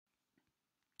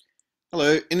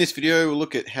Hello, in this video we'll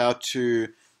look at how to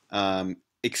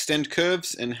extend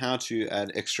curves and how to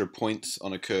add extra points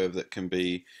on a curve that can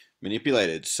be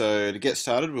manipulated. So to get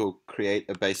started we'll create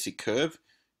a basic curve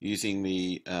using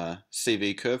the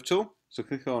CV curve tool. So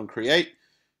click on create,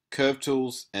 curve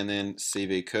tools and then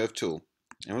CV curve tool.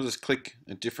 And we'll just click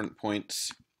at different points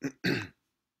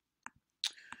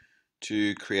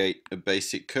to create a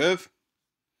basic curve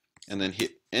and then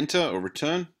hit enter or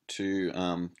return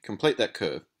to complete that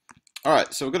curve.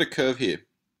 Alright, so we've got a curve here.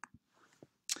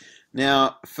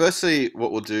 Now, firstly,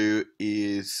 what we'll do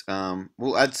is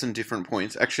we'll add some different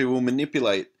points. Actually, we'll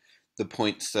manipulate the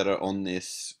points that are on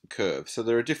this curve. So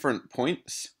there are different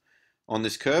points on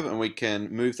this curve, and we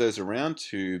can move those around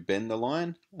to bend the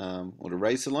line or to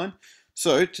raise the line.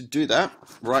 So to do that,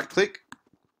 right-click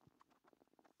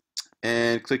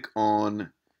and click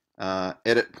on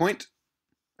Edit Point.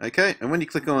 Okay, and when you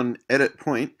click on Edit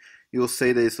Point, you'll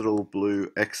see these little blue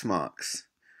X marks.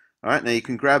 Alright, now you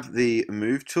can grab the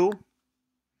Move tool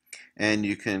and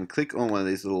you can click on one of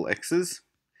these little X's,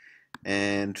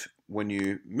 and when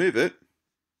you move it,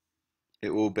 it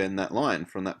will bend that line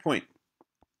from that point.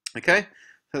 Okay, so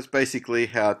that's basically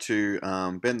how to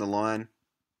bend the line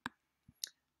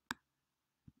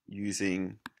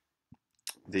using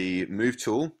the Move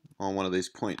tool on one of these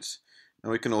points.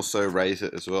 And we can also raise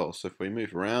it as well. So if we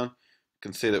move around, you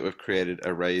can see that we've created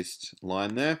a raised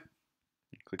line there.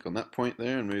 Click on that point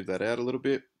there and move that out a little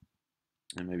bit,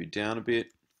 and maybe down a bit.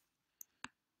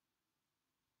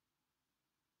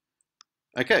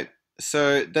 Okay,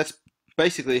 so that's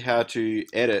basically how to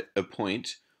edit a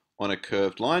point on a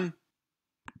curved line.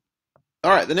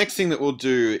 Alright, the next thing that we'll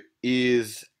do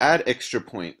is add extra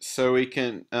points. So we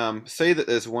can see that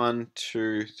there's 1,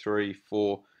 2, 3,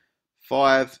 4,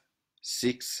 5,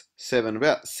 6, 7,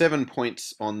 about 7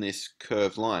 points on this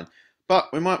curved line.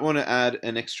 But we might want to add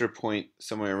an extra point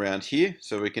somewhere around here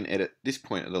so we can edit this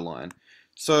point of the line.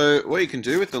 So what you can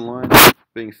do with the line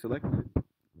being selected,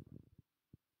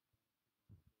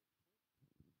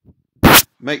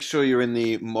 make sure you're in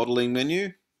the modeling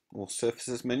menu or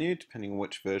surfaces menu, depending on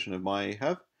which version of Maya you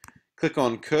have. Click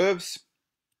on curves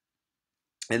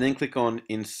and then click on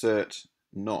insert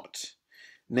knot.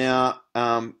 Now,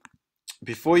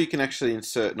 before you can actually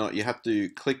insert knot, you have to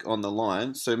click on the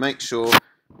line. So make sure,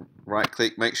 right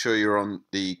click, make sure you're on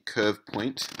the curve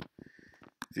point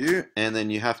view, and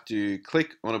then you have to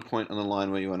click on a point on the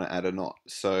line where you want to add a knot.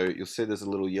 So you'll see there's a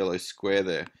little yellow square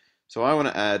there. So I want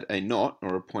to add a knot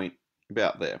or a point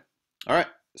about there. Alright,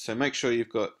 so make sure you've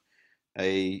got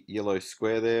a yellow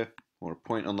square there or a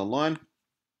point on the line,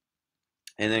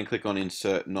 and then click on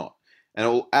insert knot, and it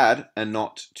will add a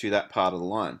knot to that part of the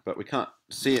line, but we can't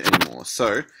see it anymore,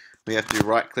 so we have to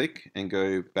right click and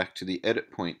go back to the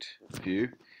edit point view,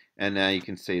 and now you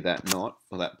can see that knot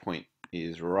or that point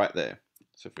is right there.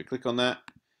 So if we click on that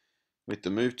with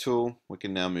the move tool, we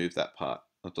can now move that part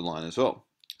of the line as well.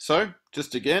 So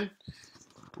just again,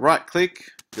 right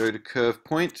click, go to curve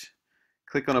point,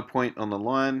 click on a point on the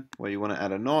line where you want to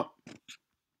add a knot,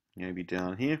 maybe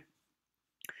down here,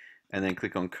 and then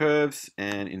click on curves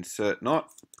and insert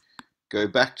knot. Go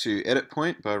back to edit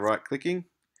point by right clicking,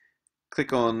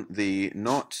 click on the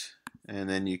knot, and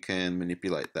then you can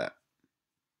manipulate that.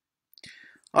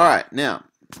 Alright, now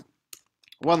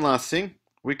one last thing,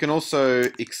 we can also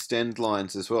extend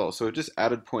lines as well. So we've just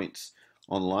added points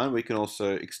on line, we can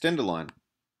also extend a line.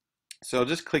 So I'll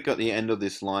just click at the end of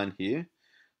this line here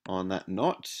on that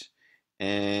knot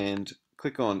and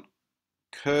click on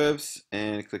curves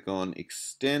and click on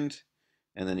extend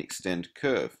and then extend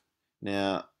curve.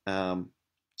 Now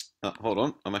hold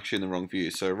on, I'm actually in the wrong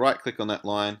view. So right click on that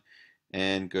line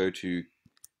and go to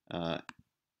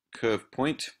curve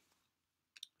point,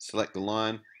 select the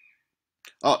line.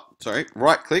 Oh, sorry,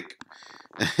 right click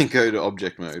and go to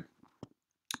object mode.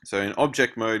 So in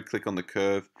object mode, click on the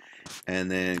curve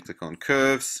and then click on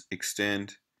curves,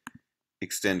 extend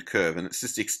curve, and it's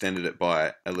just extended it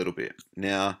by a little bit.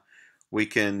 Now we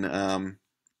can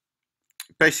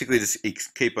basically just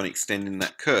keep on extending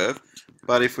that curve,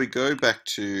 but if we go back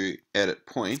to edit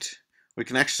point, we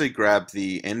can actually grab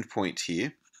the end point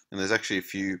here, and there's actually a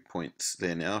few points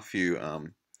there now, a few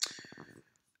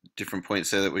different points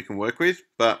there that we can work with,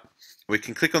 but we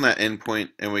can click on that end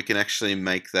point and we can actually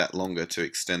make that longer to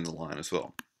extend the line as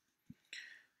well.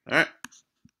 Alright,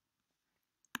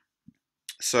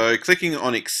 so clicking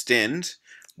on extend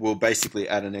will basically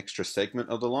add an extra segment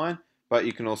of the line, but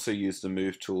you can also use the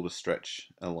move tool to stretch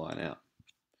a line out.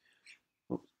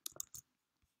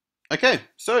 Okay,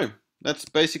 so that's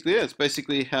basically it. It's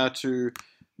basically how to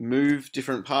move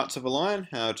different parts of a line,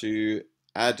 how to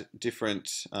add different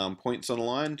points on a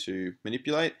line to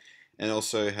manipulate, and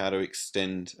also how to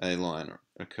extend a line or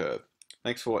a curve.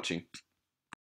 Thanks for watching.